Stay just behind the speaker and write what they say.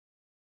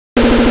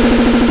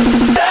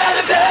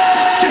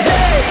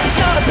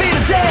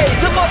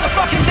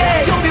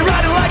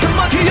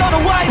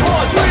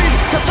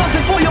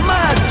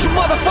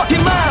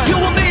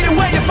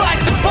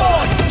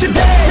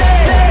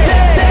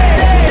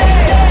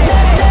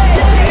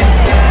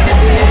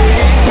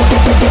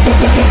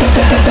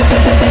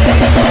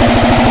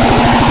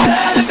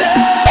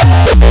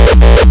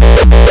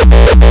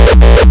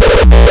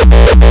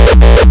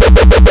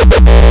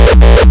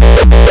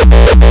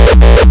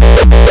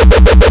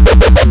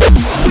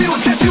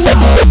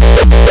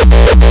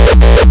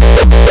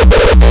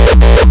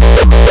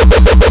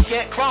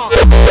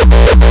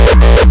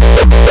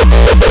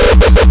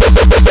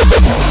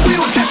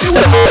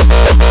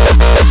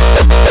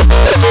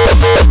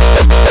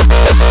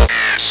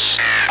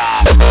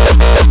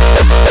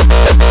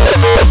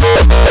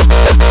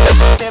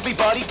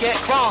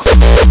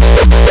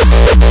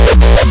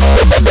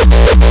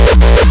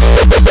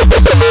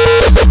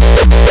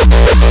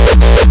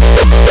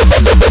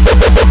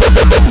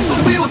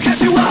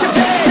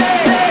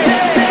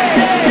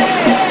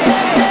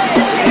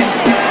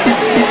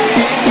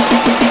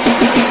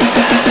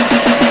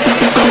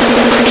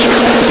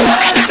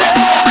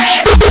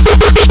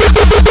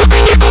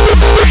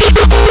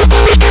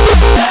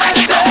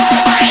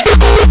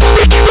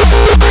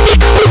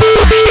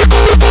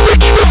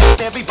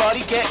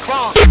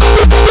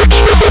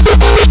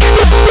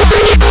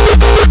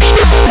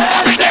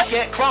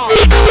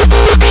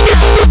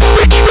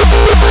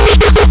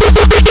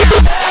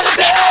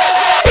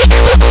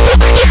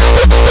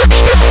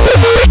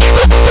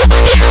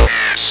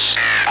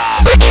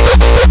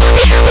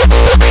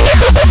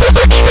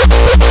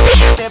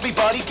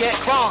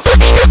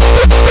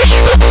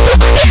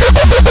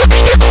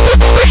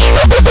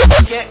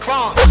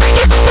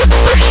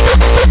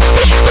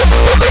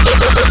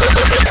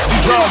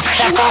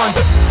have fun.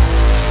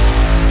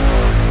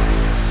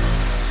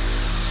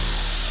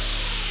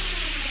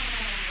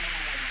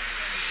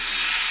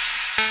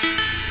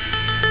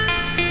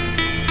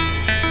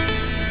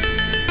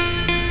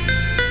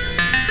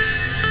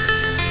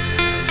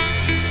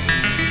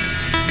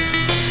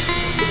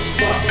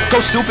 Go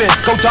stupid,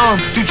 go dumb,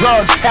 do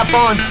drugs, have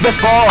fun, let's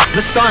ball,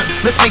 let's stunt,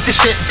 let's make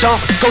this shit jump.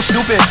 Go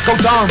stupid, go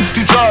dumb,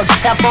 do drugs,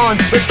 have fun,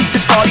 let's keep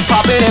this party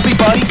poppin',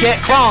 everybody get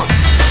crunk.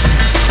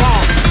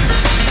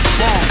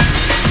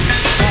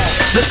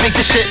 Let's make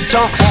this shit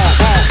jump.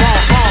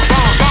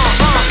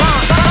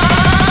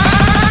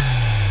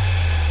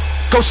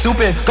 Go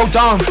stupid, go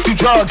dumb, do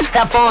drugs,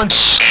 have fun.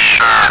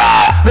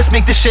 Let's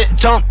make this shit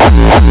jump.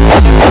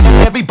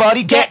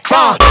 Everybody get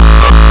crunk.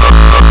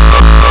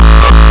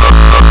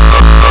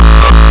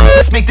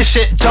 Let's make this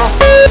shit jump.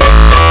 Go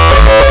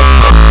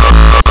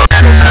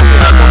stupid,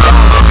 go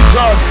dumb, do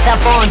drugs,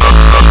 have fun.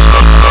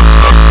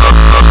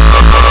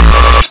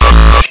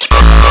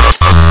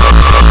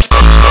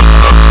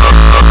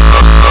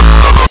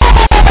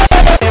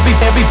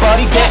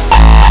 Everybody get.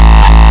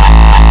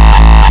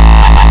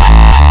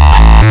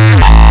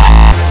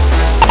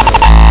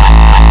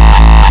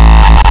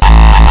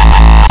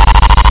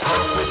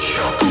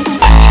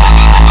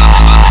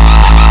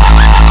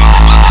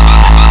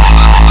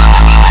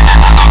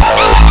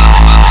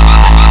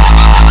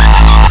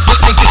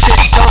 Let's make this shit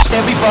jump.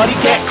 Everybody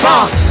get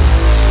crunk.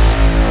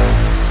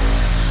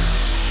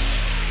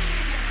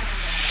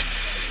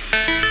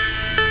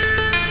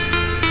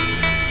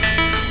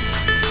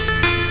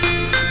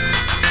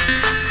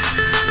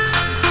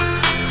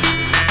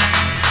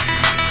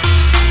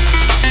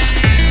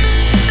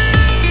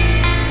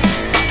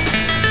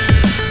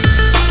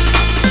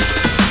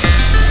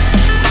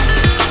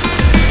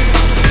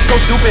 Go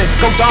stupid,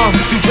 go dumb,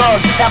 do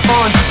drugs, have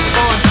fun,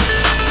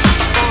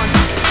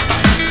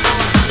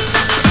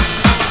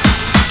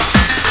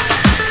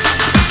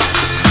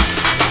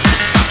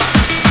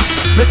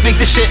 Let's make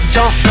this shit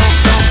jump.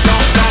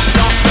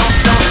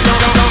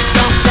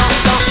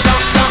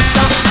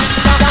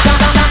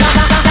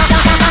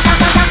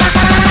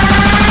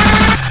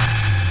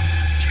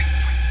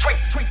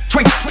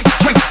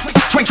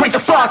 Drink the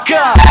fuck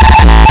up.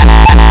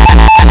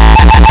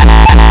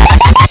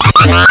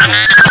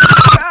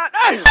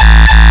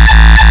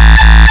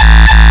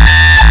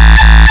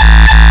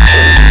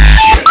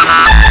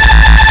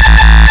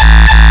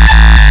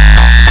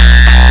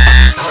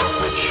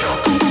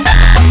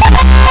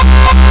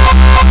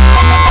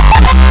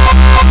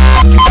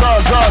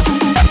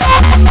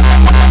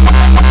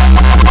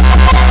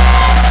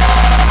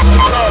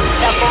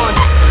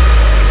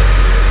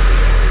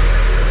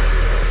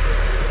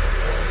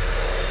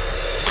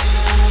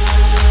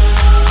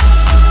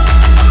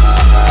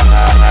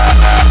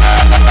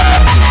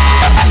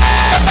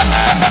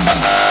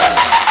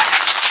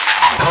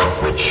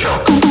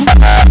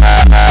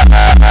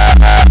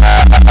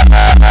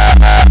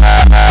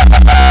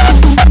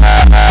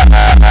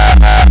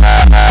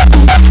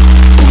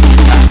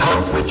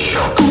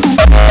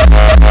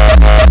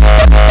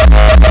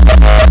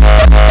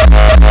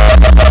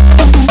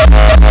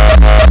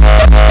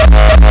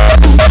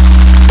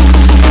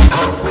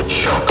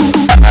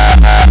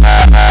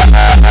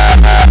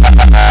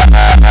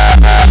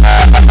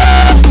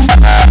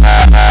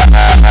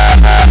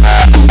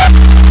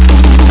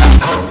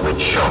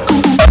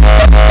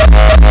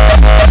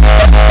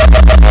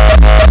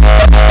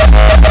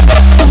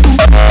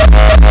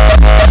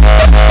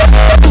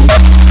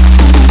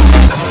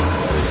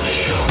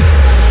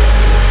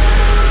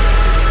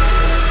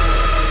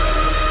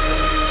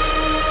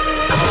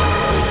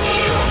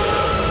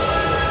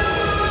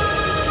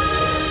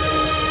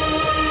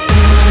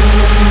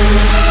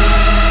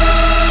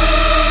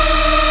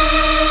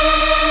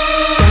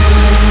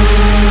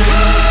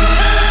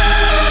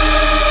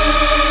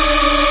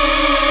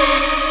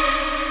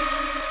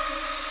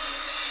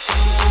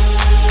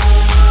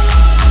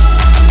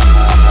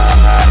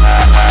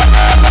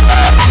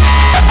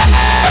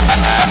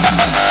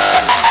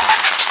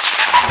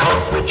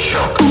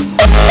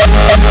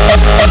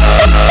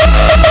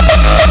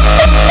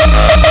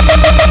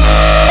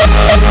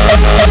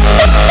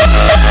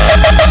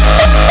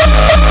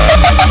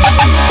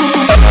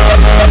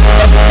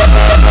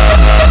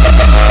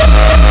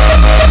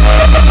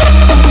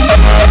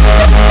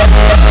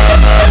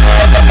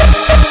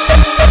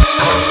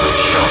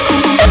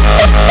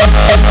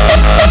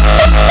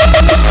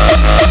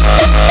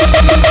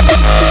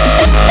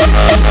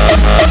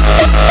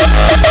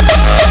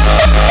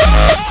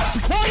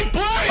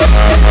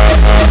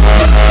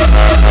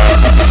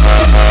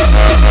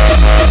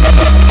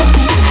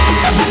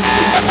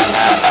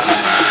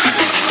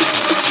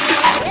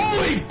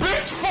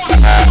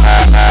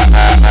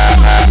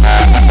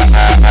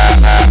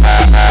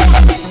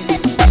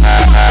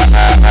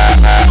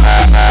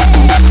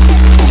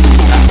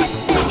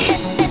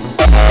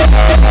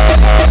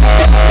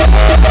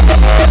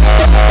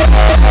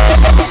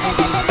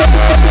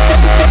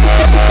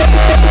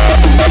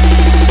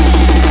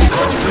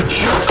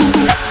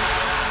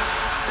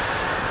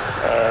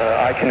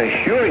 I can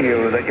assure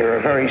you that you're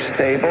a very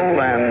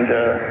stable and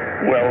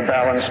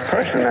well-balanced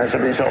person as a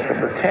result of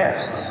the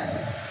tests.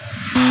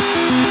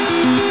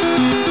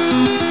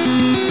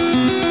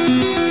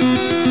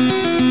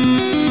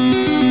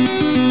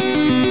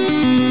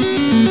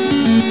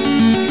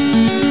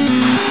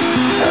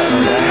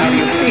 How do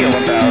you feel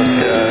about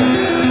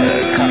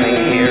coming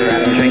here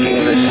and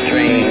drinking this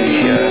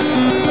strange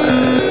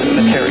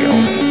material?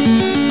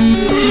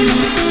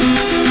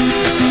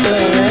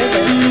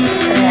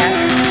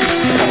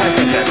 I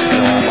think that's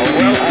normal.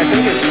 Well, I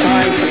think it's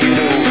time for you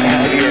to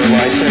have your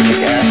lysergic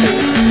acid.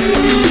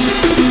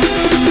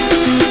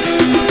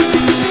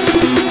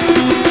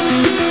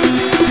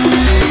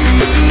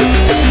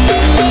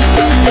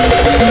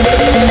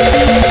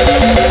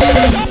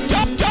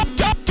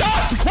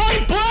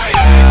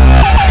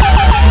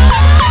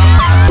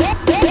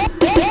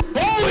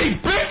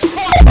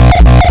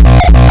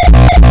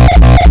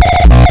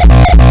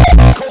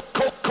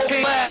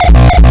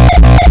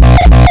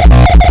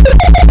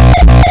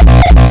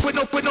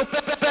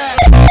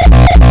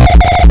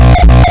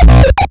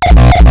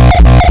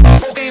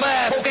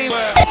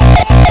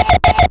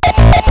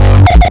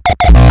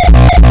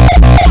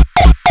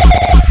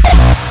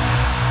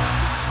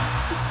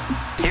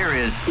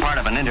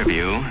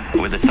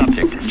 With the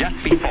subject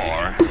just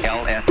before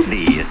LSD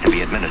is to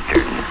be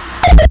administered.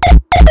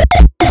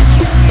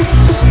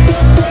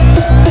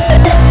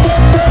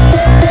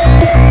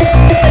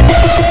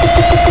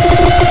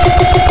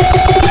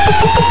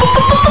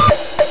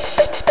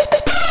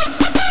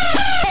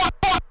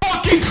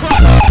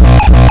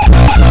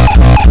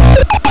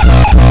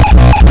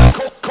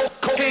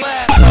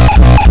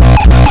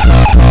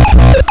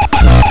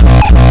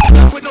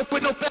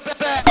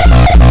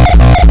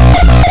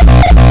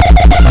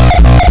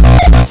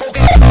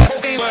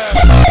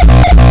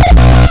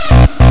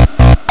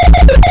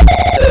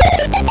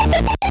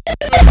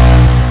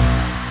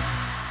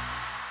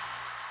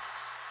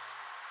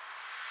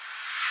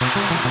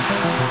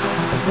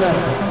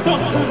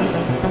 Don't do this,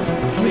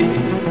 please.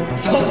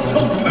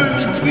 Don't burn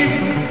me, please.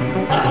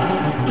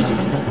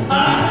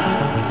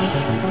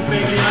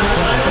 Baby, I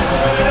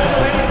don't know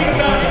anything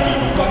about it. You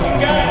fucking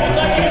guys, I'm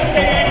not gonna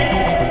say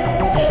anything.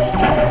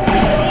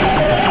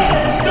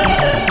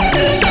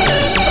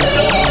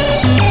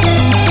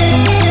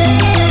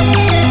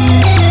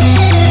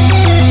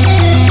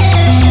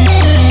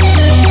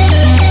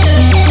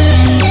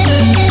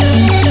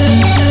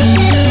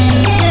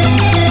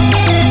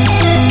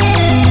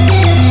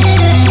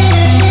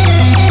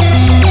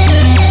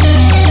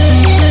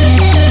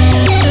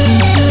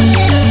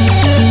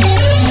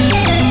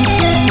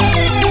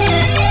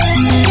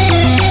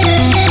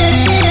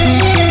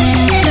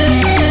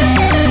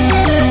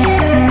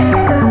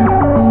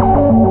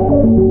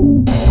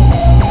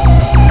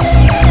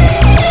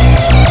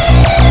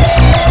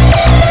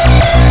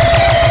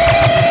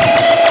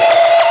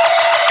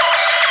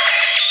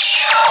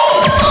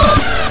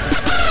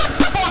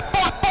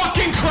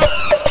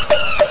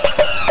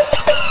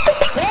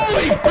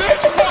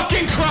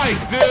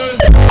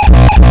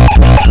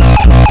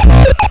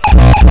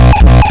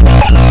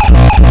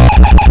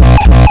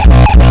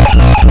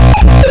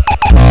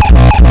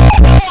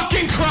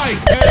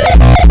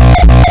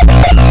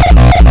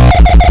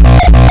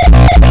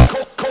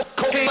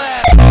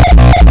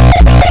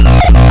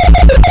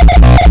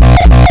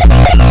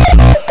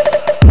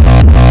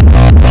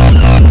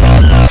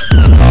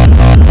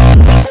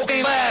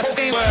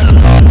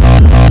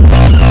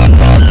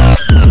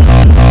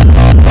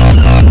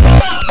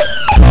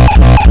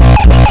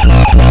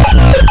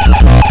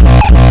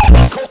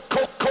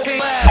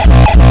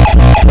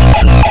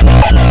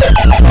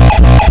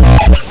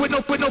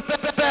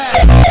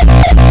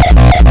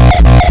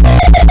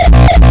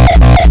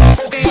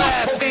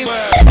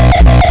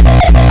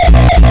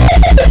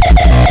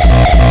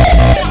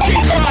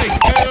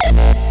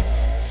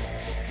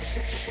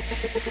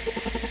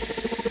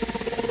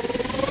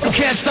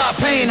 Can't stop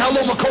pain, how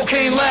long will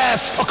cocaine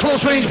last? A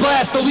close range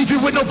blast, they'll leave you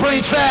with no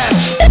brains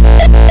fast.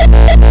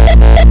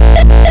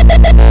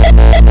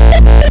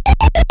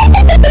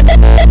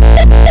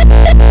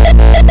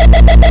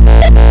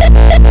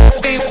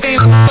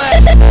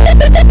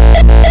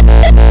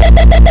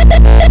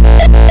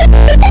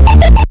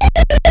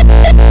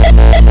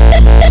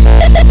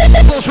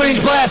 Close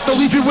range blast, they'll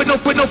leave you with no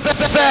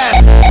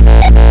fast.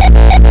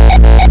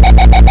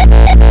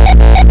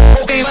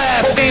 Cocaine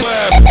last, cocaine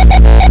last.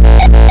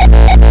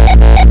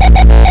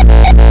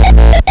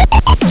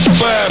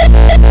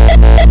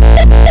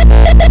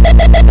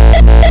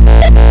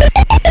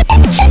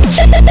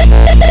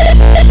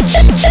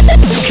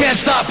 You can't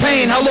stop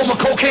pain, how long will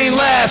cocaine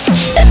last?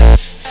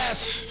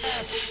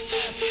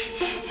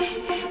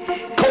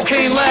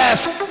 Cocaine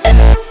last.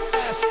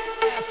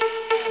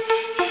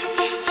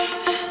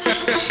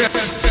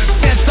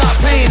 Can't stop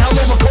pain, how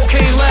long will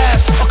cocaine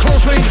last? A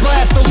close range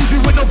blast, they'll leave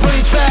you with no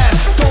brains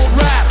fast. Don't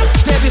rap,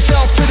 stab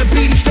yourself to the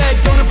beat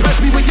instead. Don't impress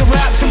me with your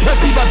raps,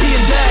 impress me by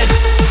being dead.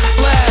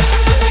 Last,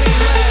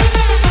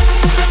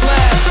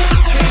 last,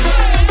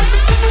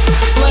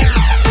 last,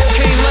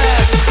 cocaine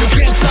last. You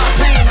can't stop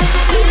pain.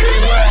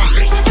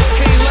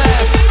 Cocaine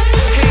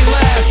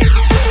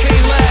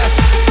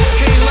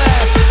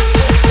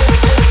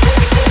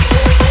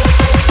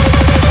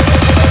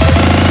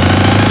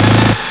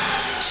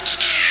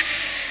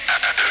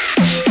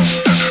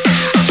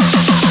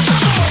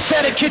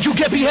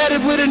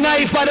beheaded with a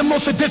knife by the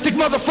most sadistic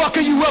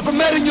motherfucker you ever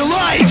met in your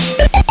life.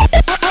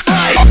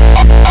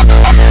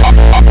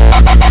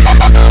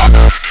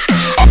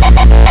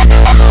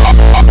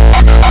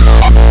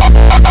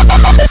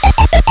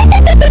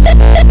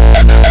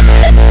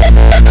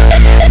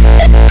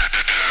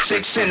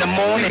 Six in the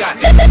morning, got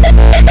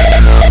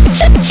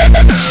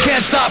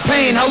Can't stop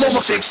pain, how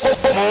long 6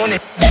 morning,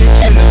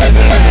 6 in the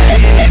living room,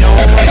 getting it on.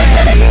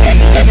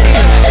 Ain't living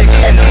till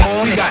 6 in the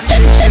morning, got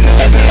 6 in the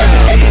living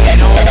room,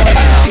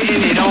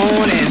 getting it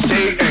on, and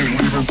they ain't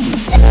leaving.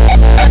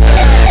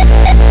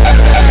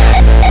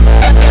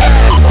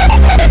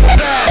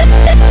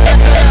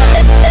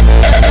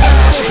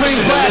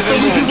 brain blast, they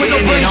leave you with no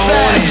brain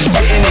fast.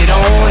 Getting it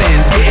on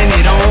and getting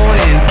it on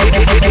and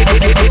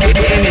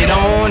getting it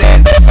on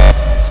and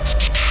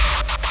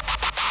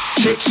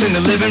chicks in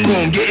the living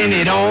room getting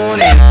it on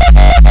and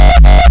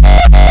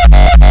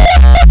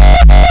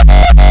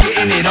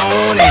getting it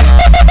on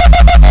and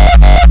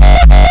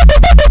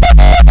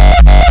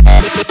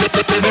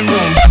living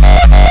room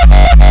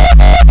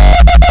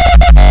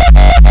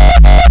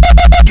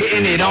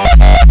getting it on.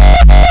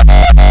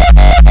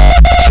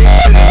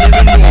 Chicks in the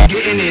living room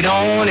getting it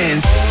on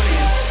and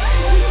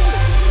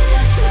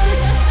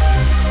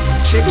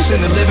chicks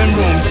in the living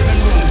room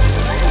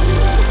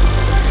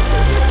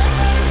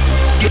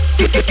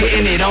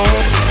getting it on.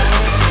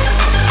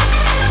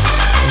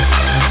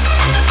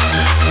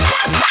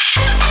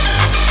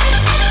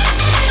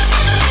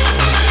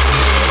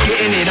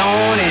 Getting it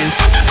on and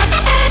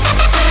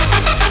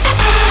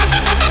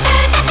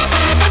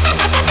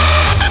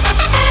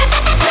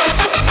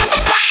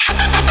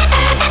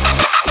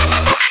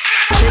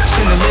chicks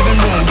in the living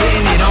room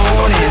getting it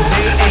on and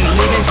they ain't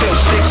leaving till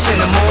 6 in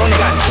the morning.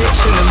 Got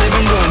chicks in the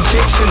living room,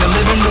 chicks in the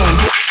living room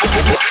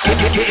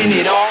getting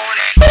it on.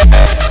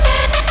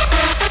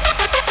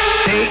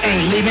 They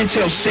ain't leaving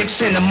till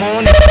 6 in the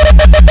morning.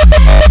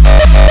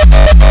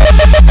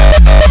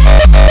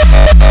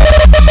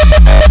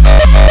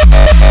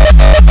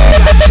 We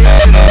got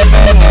chicks in the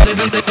living room,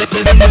 living room.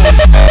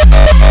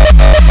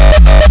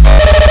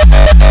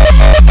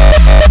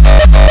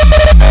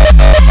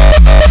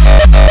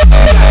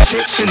 We got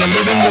chicks in the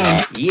living room.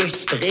 Hier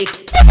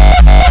spreekt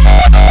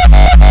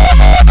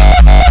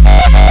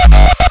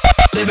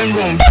Living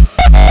room.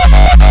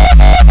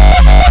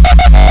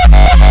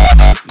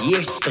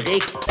 Hier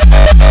spreekt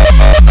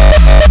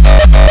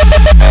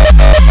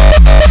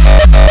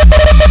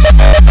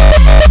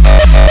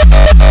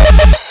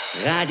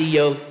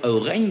Radio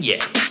Oranje.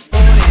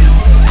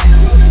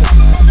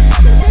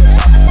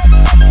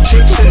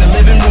 Chicks in the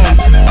living room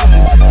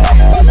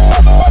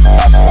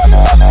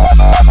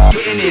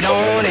getting it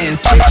on and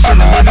chicks in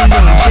the living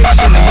room,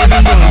 chicks in the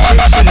living room,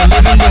 chicks in the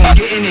living room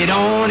getting it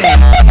on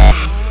and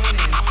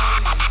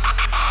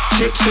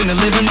chicks in the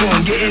living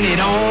room getting it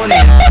on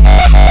and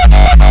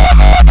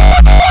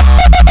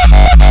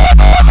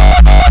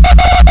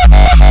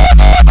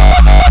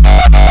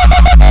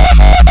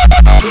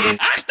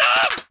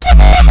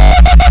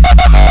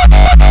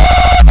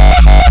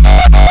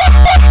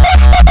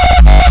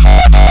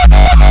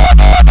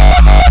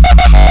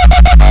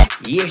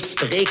Hier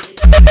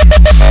spreekt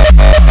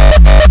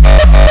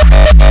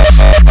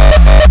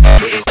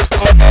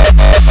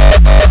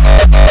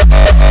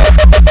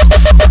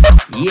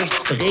Hier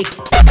spreekt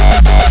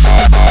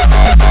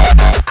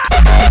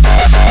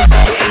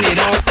getting it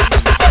on.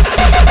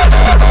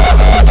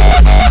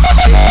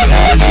 Chicks in the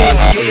living room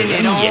getting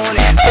it on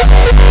and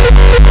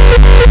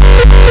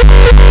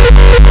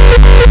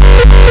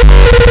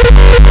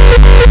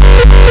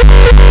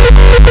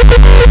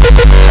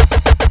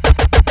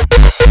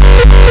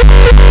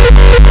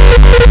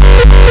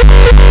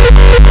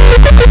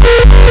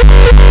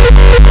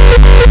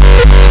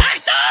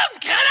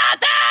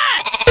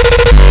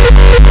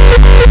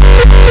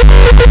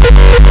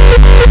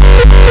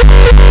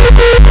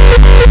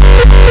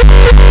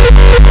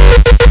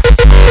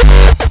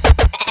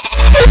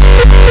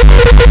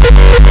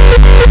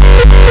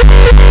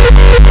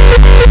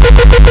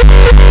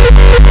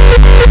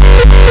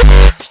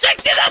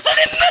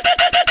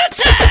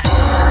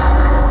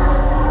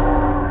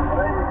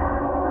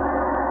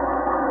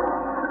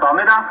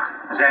Vanmiddag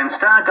zijn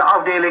sterke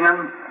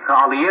afdelingen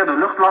geallieerde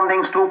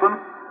luchtlandingstroepen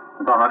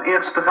van het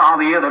eerste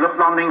geallieerde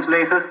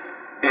luchtlandingsleger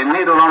in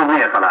Nederland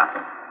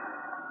neergelaten.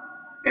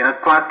 In het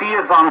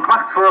kwartier van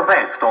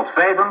 4:15 tot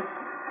 5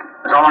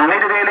 zal een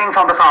mededeling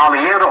van de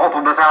geallieerde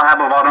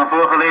opperbevelhebber worden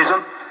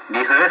voorgelezen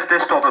die gericht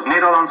is tot het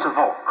Nederlandse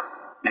volk.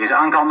 Deze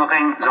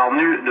aankondiging zal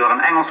nu door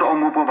een Engelse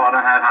omroeper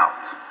worden herhaald.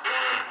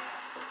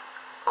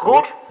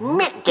 Good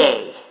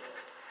midday.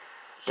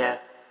 The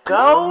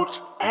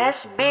goat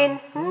has been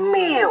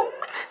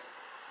milked.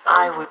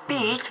 I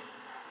repeat,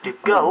 the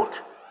goat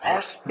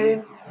has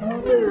been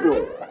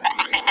milked.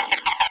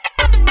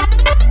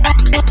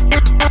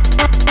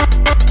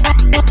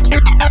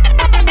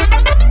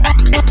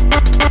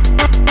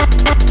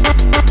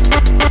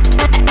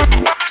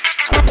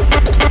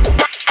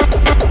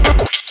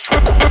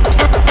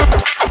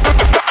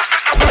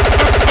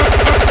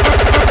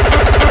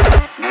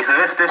 Die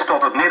gericht is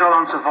tot het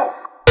Nederlandse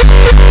volk.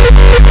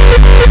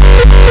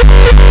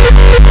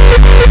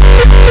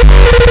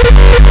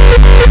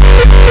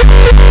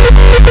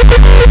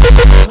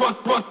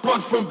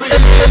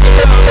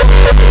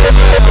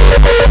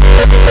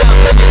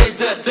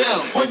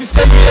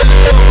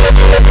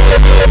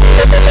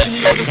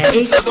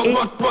 streets, I don't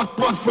run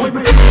from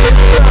me.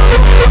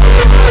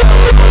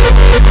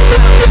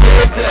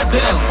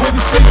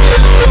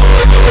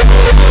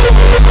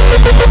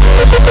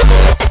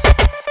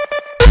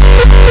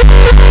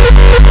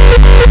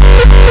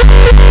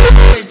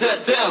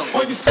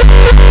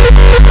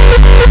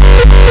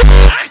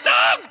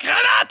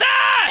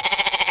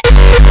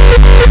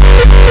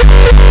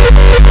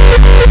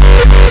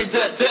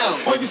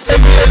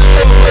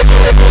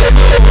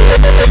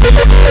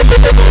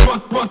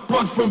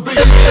 Run from beat.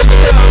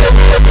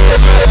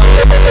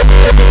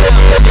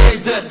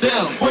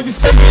 When you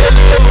see me at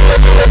the show,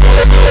 let your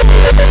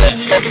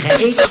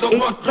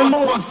see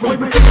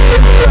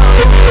me on the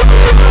streets, I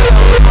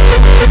don't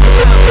run from beat.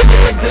 When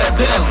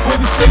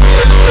you see me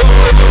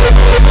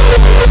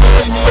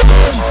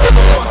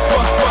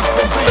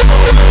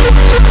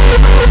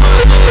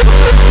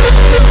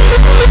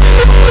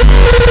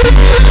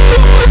at the show,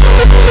 let your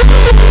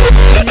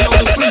see me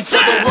on the streets, I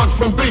don't run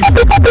from beat. See me at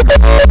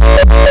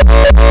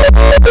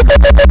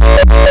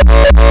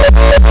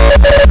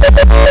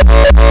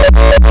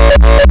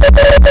the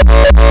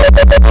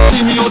show,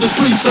 see me on the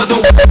streets, I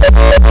don't run from beat. See me on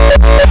the streets, I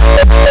don't.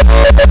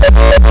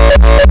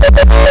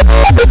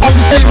 When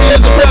you see me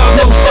in the crowd,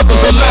 no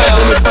suckers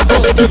allowed. If I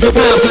don't give your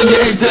pounds, then you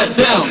ain't that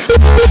down.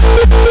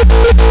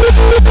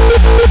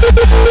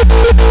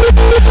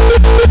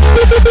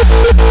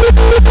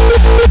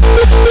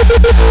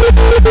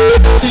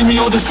 See me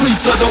on the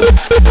streets, I don't.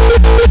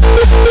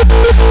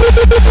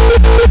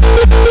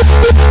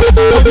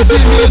 When you see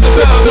me in the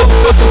crowd, no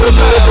suckers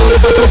allowed.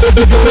 If I don't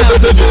give your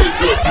pounds, then you ain't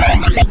that down.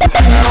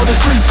 See me on the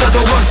streets, I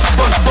don't run.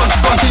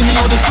 See me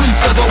on the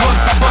streets, I don't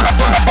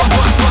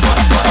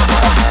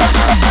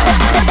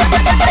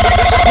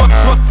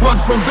run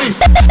from beef.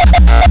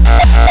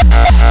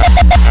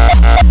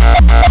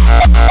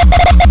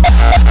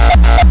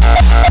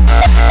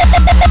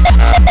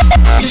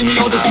 See me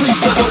on the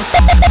streets, I don't.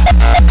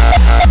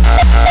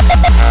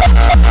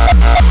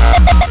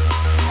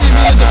 See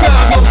me in the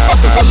crowd, no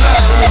suckers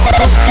allowed. If I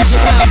don't get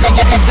your pounds, then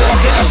you ain't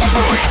that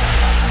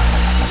down.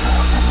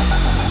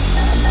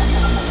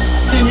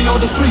 See me on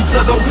the streets, I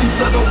don't.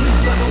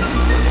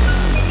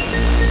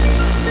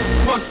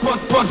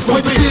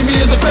 When you see me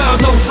in the crowd,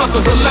 no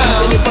suckers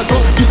allowed. If I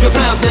don't give your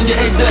pounds, then you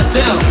ain't that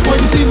down. When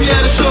you see me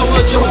at a show,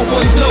 let your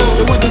homeboys know.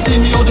 And when you see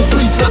me on the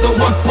streets, I don't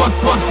run from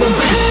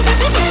beef.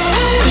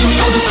 See me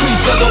on the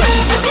streets, I don't run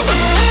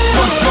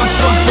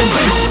from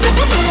beef.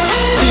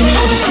 See me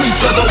on the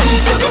streets, I don't run.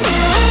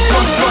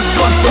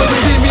 When you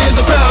see me in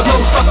the crowd, no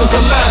suckers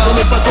allowed.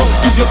 If I don't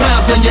give your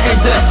pounds, then you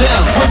ain't that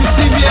down. When you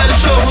see me at a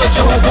show, let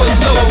your homeboys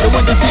know. And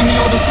when you see me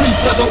on the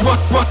streets, I don't run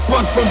from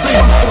beef.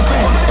 Run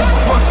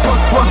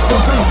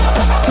from beef.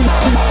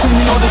 See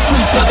me on the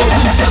streets, I don't.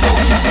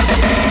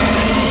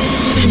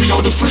 See me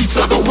on the streets,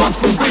 I don't run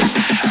from beef.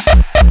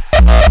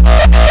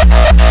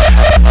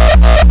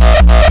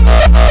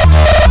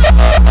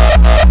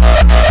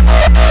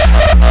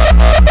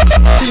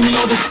 See me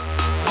on the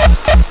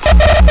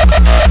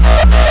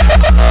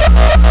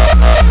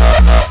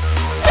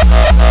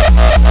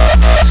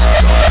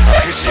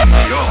stop pissing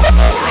me off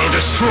or I'll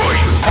destroy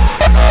you.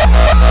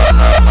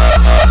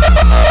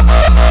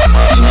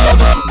 See me on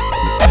the streets.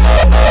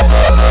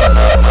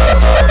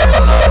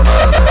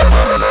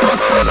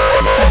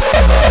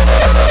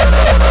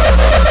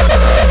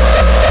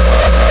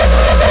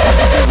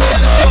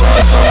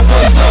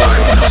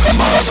 I'm not a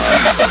monster,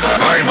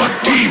 I'm a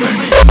demon.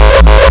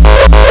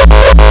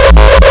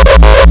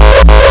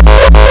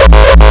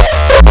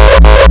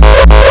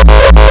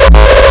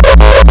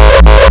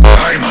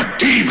 I'm a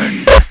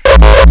demon.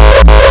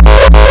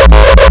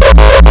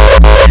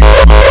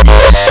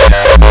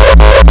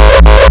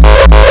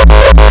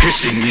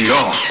 Pissing me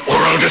off or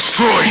I'll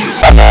destroy you.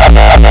 I'm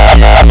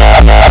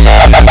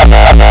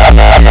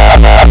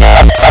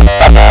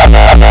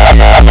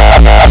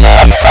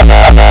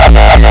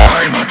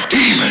a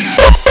demon.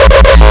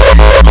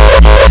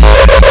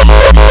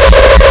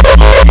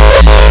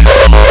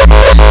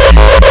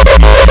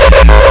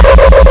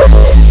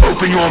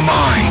 Open your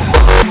mind.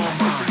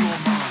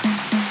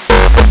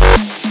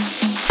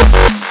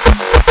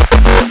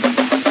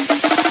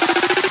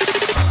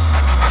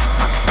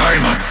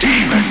 I'm a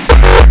demon.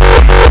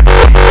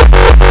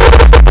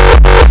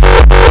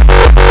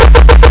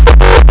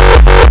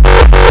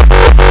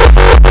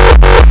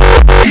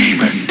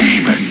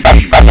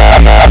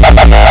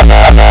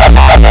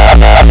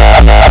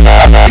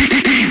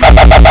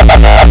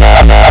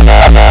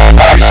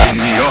 Pissing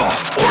me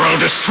off or I'll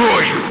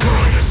destroy you.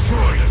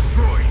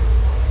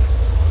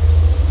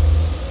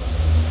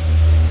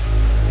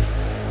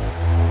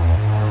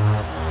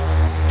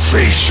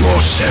 Face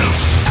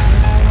yourself.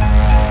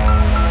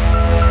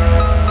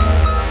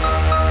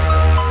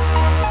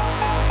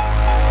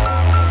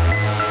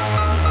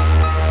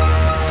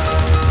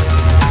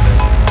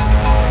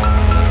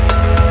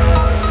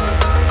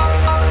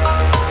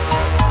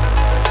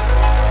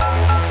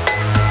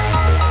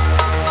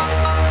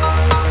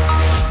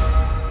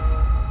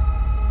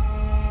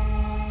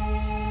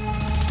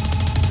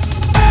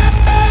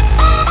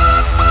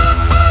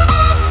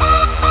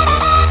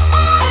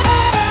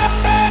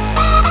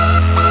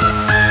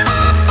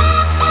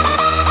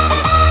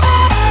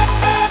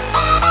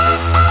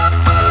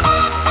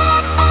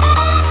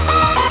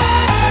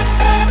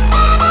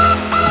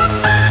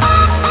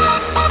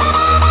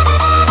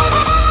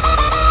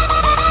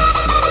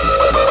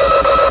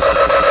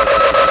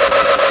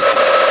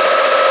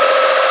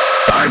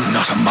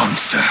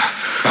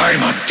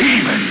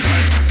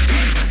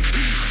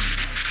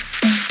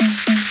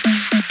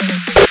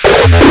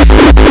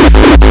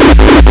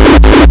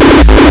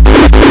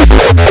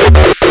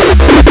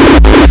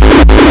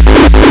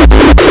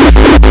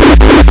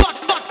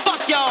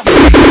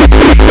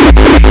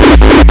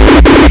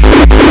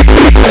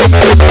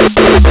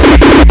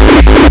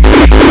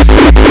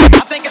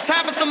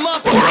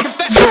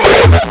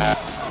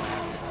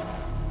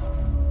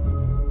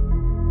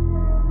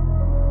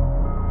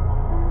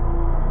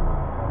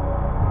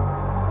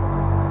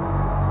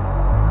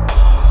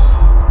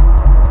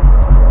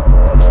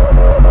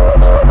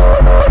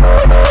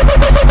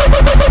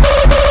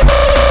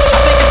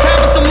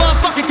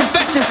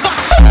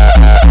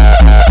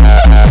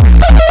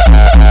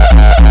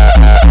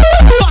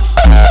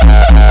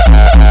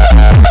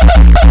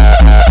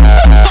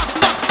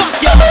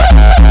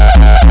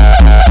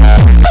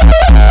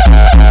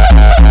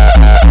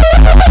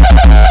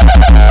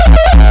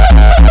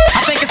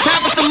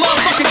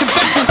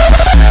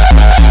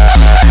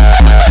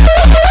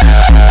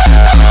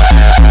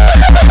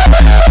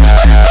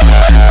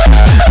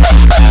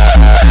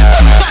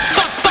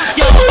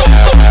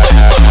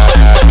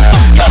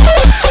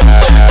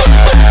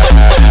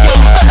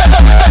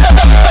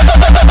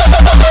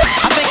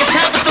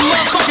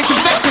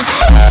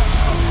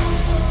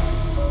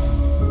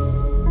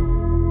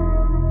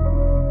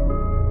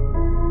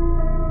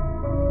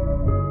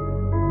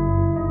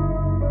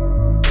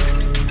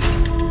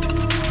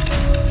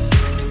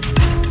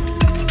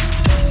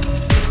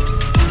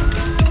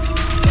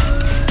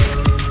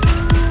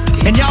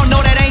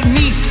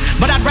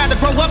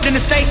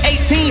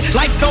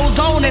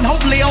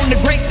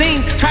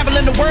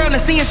 world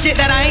and seeing shit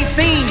that I ain't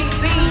seen.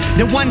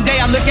 Then one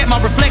day I look at my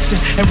reflection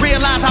and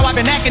realize how I've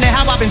been acting and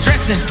how I've been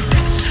dressing.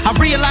 I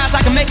realize I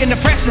can make an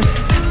impression,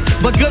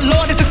 but good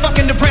Lord, this is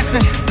fucking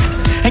depressing.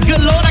 And good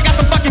Lord, I got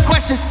some fucking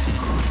questions.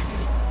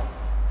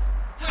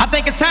 I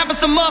think it's time for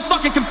some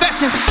motherfucking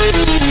confessions. I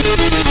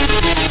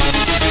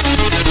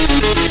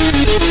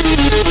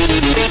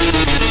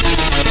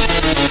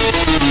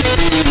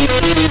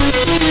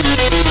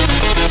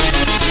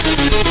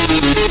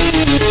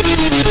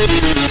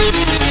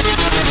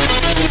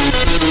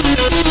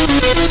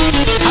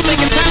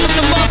think it's time for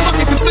some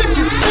motherfucking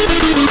confessions.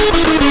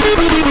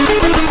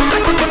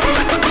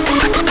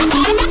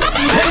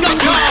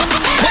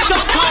 Wake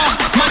up call.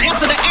 My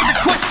answer to every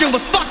question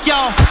was fuck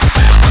y'all.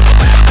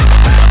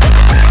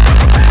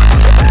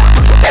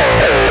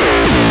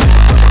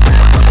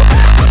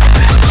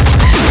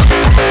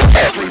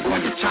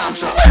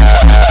 Time's up.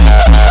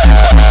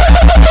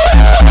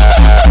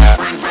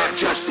 Bring rap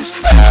justice.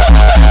 I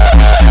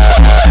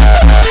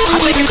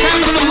think it's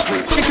time for some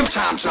fucking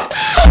time's up.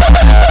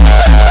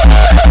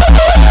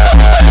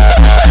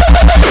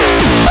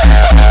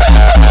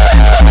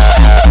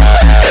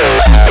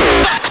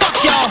 fuck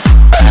y'all.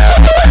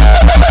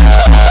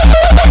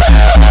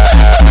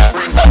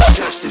 Bring rap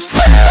justice.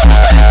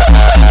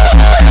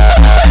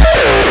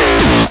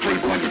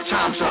 Playboy, your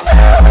time's up.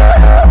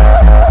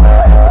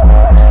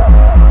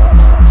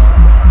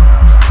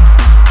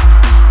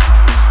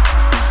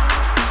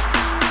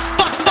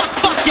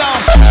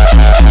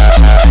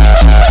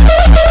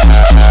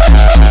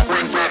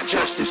 Bring rap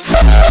justice.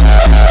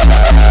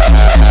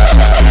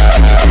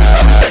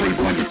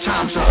 Playboy, your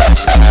time's up.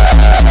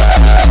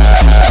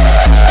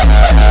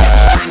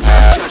 Bring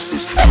rap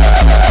justice.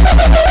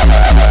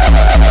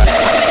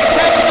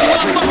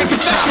 Playboy,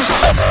 your time's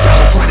up.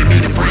 Y'all appointed me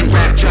to bring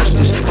rap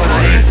justice, but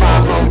I ain't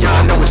 5-0,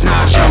 y'all know it's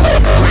not show.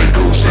 Grey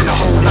Goose and a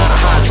whole lot of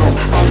hydro.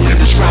 Only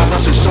describe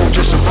us as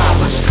soldier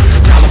survivors.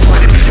 Y'all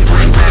appointed me to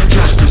bring rap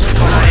justice,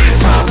 but I ain't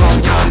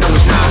 5-0, y'all know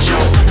it's not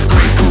show.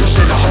 Grey Goose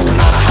and a whole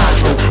lot of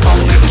hydro.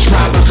 Only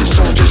describe us as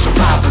soldier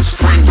survivors.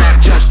 Bring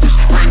rap justice,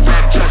 bring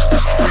rap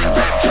justice, bring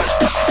rap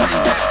justice, bring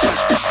rap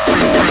justice,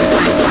 bring.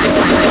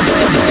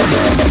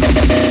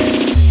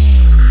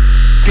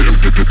 Get him,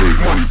 get the big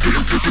money, get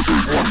him, get the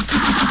big money.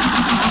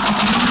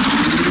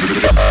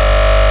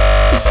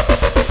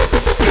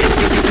 Get him,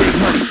 get the big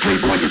money,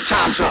 Playboy, your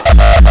time's up.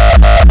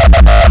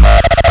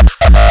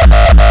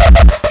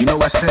 You know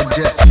I said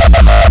just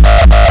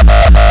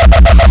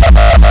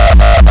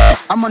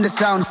I'm on the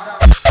sound.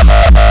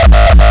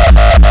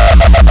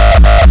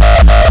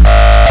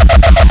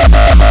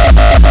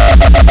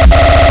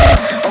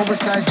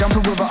 Oversized jumper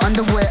with her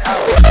underwear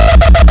out.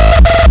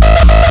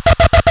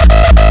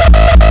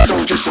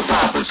 Soldier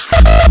survivors.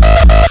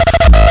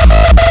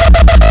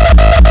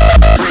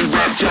 Bring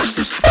rap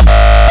justice.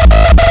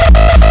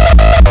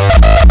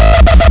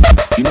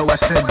 You know I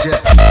said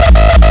just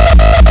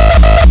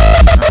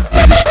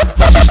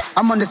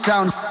I'm on the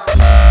sound.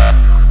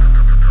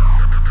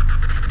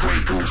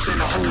 Grey Goose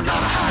and a whole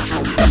lot of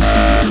hydro. Bring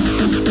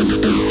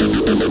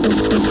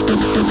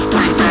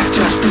rap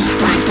justice.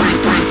 Playboy,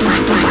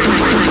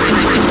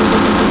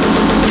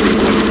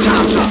 your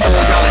time's up.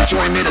 All y'all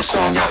enjoy me, the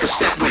song y'all can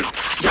step with.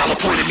 Y'all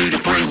appointed me to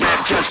bring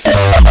rap justice.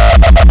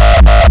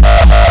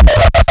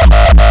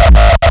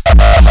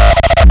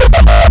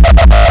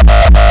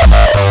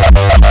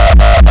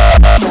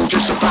 Soldier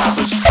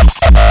survivors.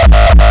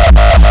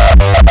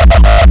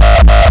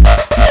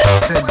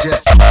 Said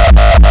just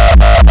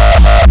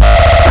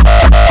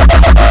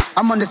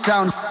I'm on the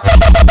sound.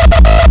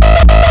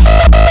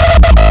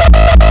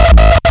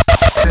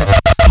 Said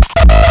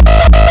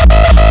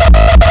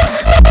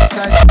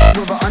side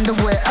with her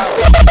underwear out.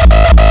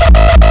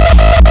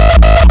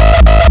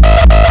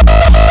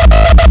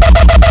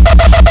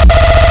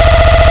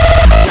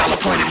 Y'all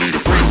appointed me to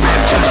bring rap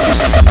justice.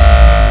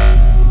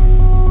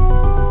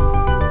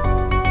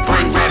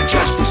 Bring rap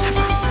justice.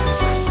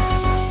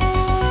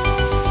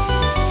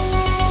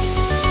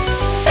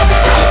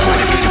 Y'all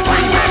appointed me to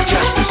bring rap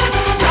justice.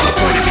 Y'all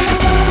appointed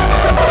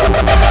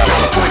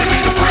me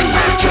to bring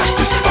rap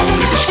justice.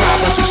 Only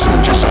describe us as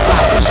soldier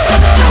survivors.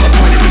 Y'all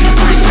appointed me to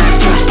bring rap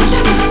justice.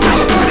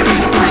 Y'all appointed me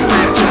to bring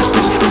rap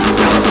justice.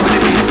 Y'all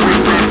appointed me to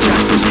bring rap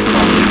justice.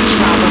 Only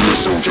describe us as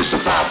soldier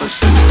survivors.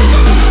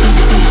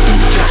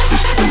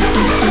 Justice.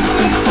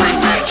 Bring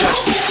back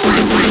justice.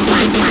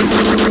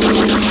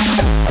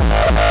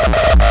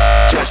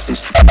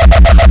 Justice.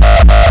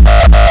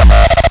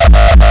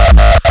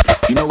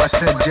 You know I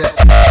said just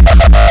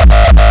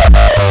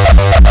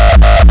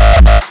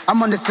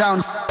I'm on the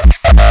sound.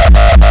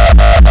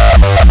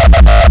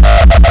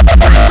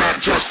 Bring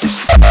back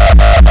justice.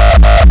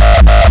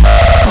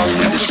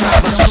 Only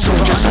describe us as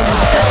soldier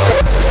survivors.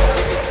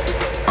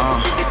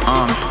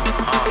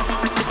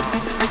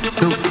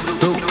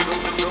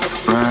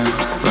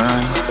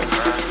 Right.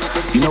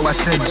 You know I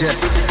said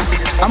just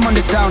I'm on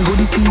the sound,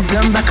 hoodie season.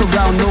 season, back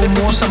around, no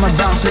more summer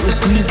bounce, little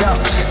squeeze out.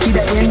 Keep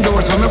that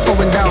indoors when we're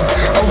throwing down.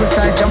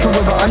 Oversized jumper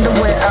with her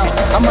underwear out.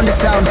 I'm on the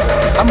sound,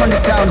 I'm on the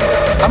sound,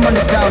 I'm on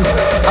the sound,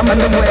 I'm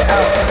underwear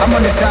out. I'm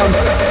on the sound,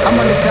 I'm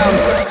on the sound.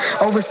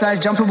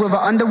 Oversized jumper with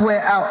her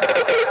underwear out.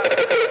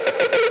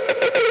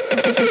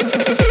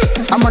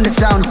 I'm on the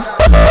sound.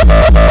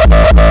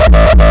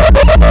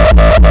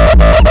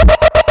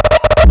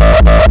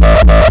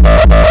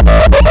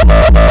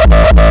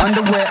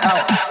 Underwear out.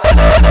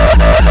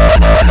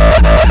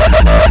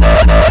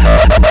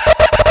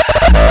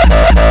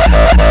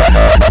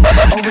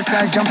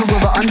 Oversized jumper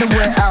with her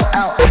underwear out,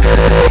 out.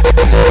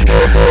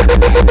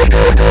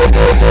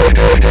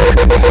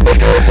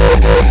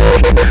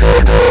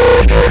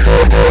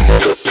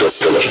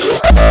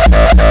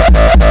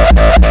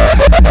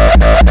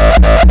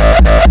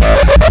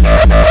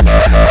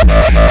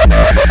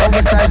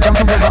 Oversized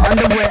jumper with her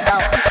underwear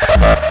out.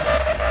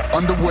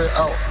 Underwear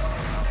out.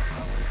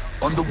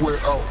 Underwear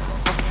out.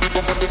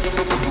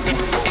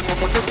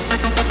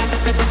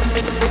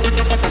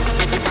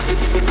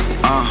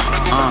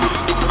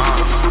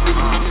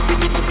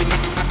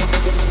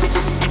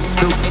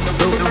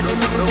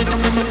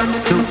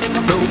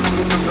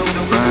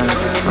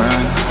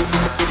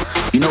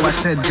 You know I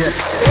said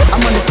just I'm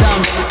on the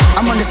sound,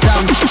 I'm on the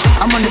sound,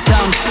 I'm on the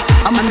sound,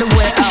 I'm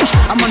underwear out,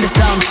 I'm on the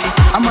sound,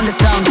 I'm on the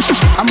sound,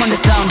 I'm on the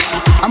sound,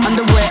 I'm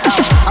underwear out,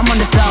 I'm on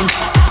the sound,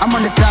 I'm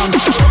on the sound,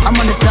 I'm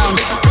on the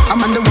sound, I'm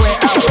underwear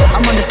out,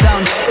 I'm on the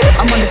sound,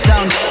 I'm on the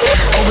sound,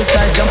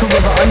 oversized jumper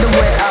with her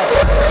underwear out.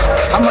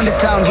 I'm on the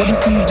sound, hoodie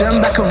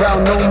season, back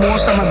around, no more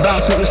summer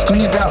bounce, little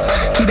squeeze out.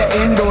 Keep that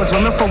indoors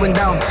when we're throwing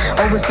down.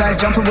 Oversized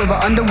jumper with her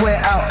underwear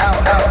out, out,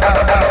 out,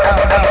 out, out,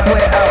 out, out,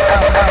 wear out,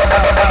 out, out,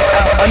 out, out,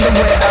 out,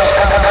 underwear out,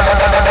 out, out,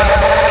 out,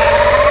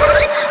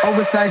 out.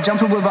 Oversized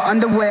jumper with her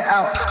underwear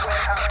out.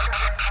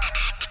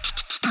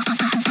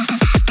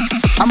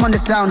 I'm on the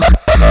sound.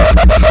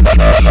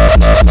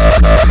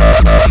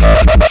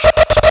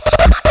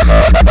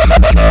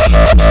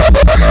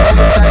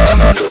 Oversized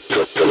jumper.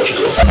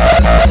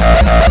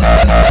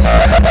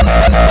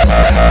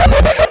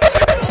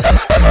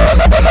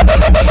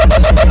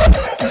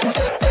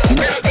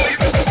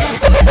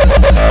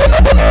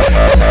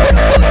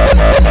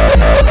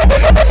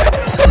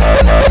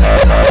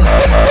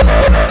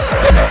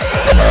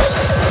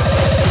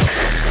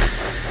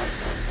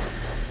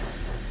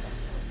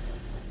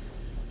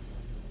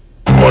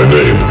 My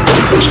name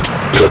is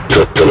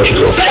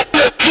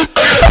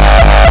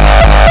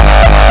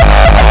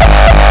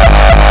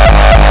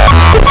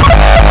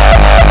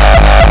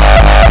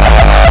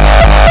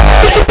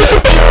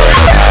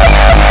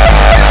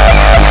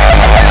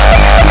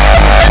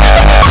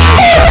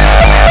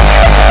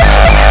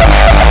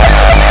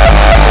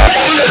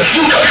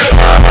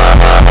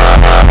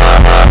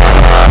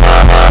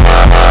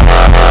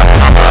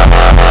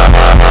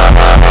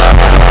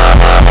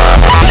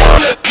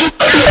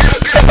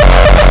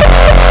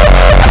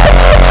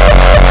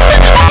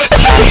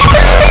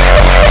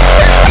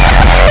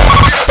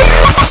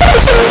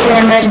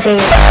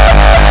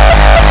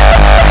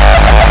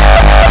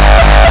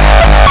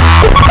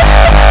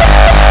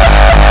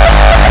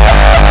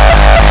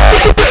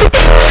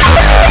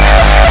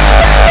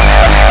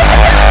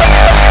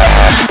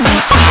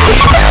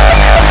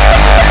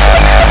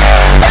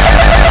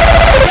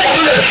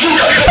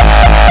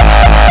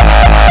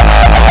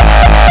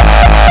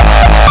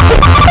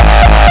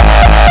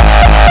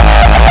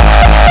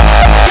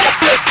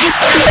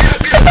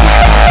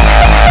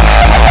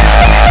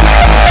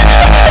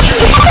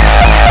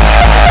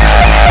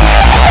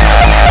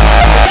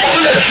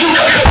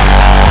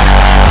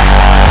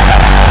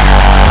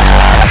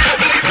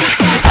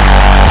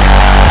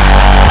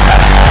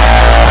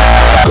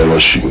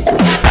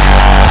Kalashnikov.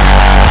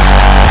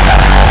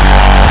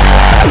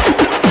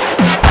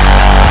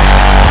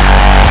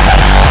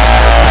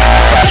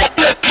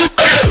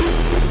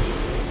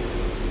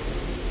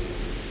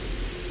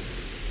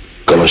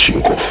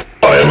 Kalashnikov.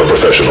 I am a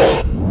professional.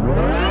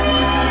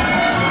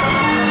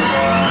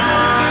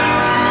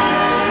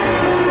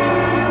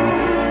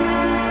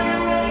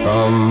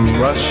 From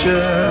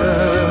Russia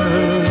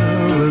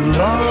with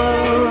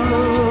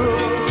love,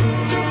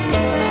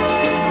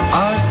 I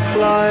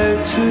fly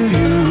to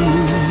you,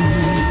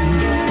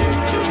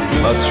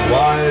 much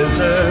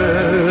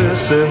wiser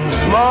since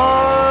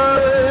my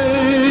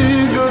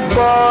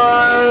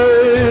goodbye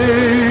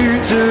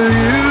to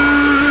you.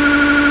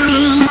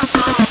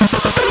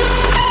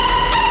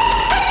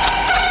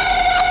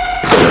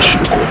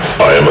 Kalashnikov.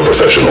 I am a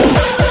professional.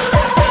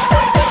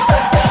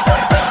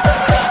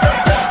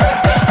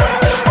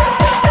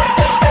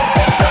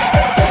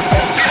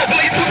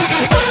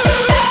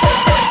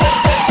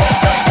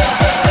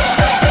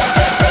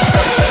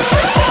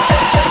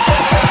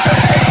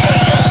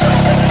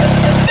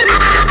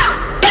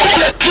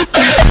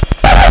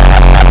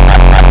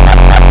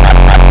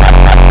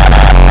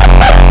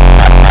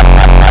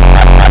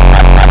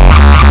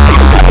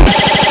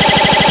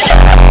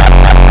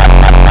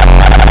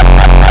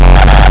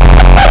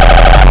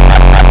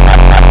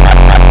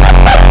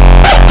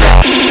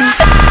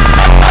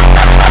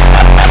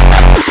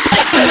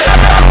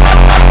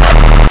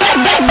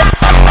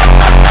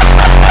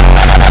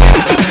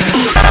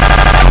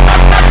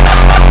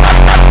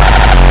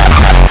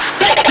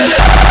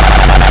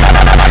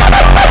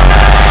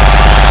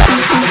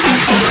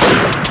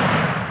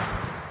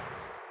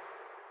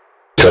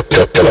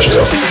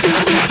 Kalashnikov.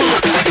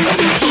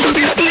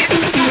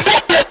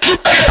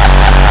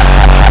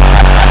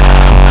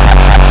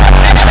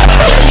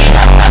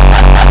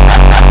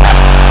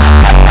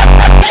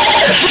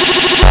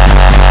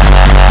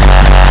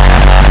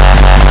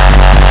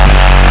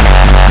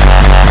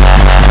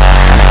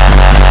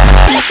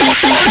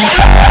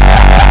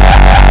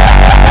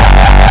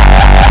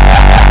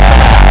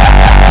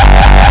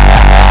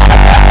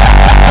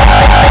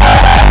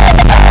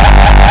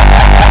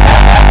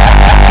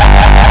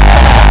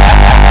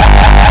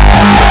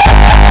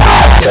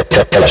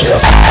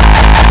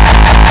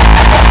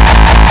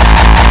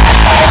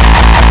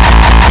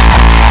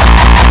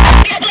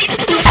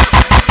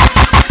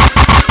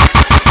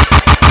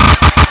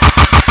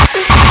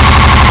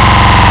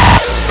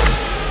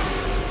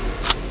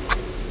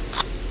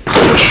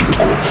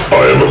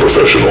 I am a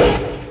professional.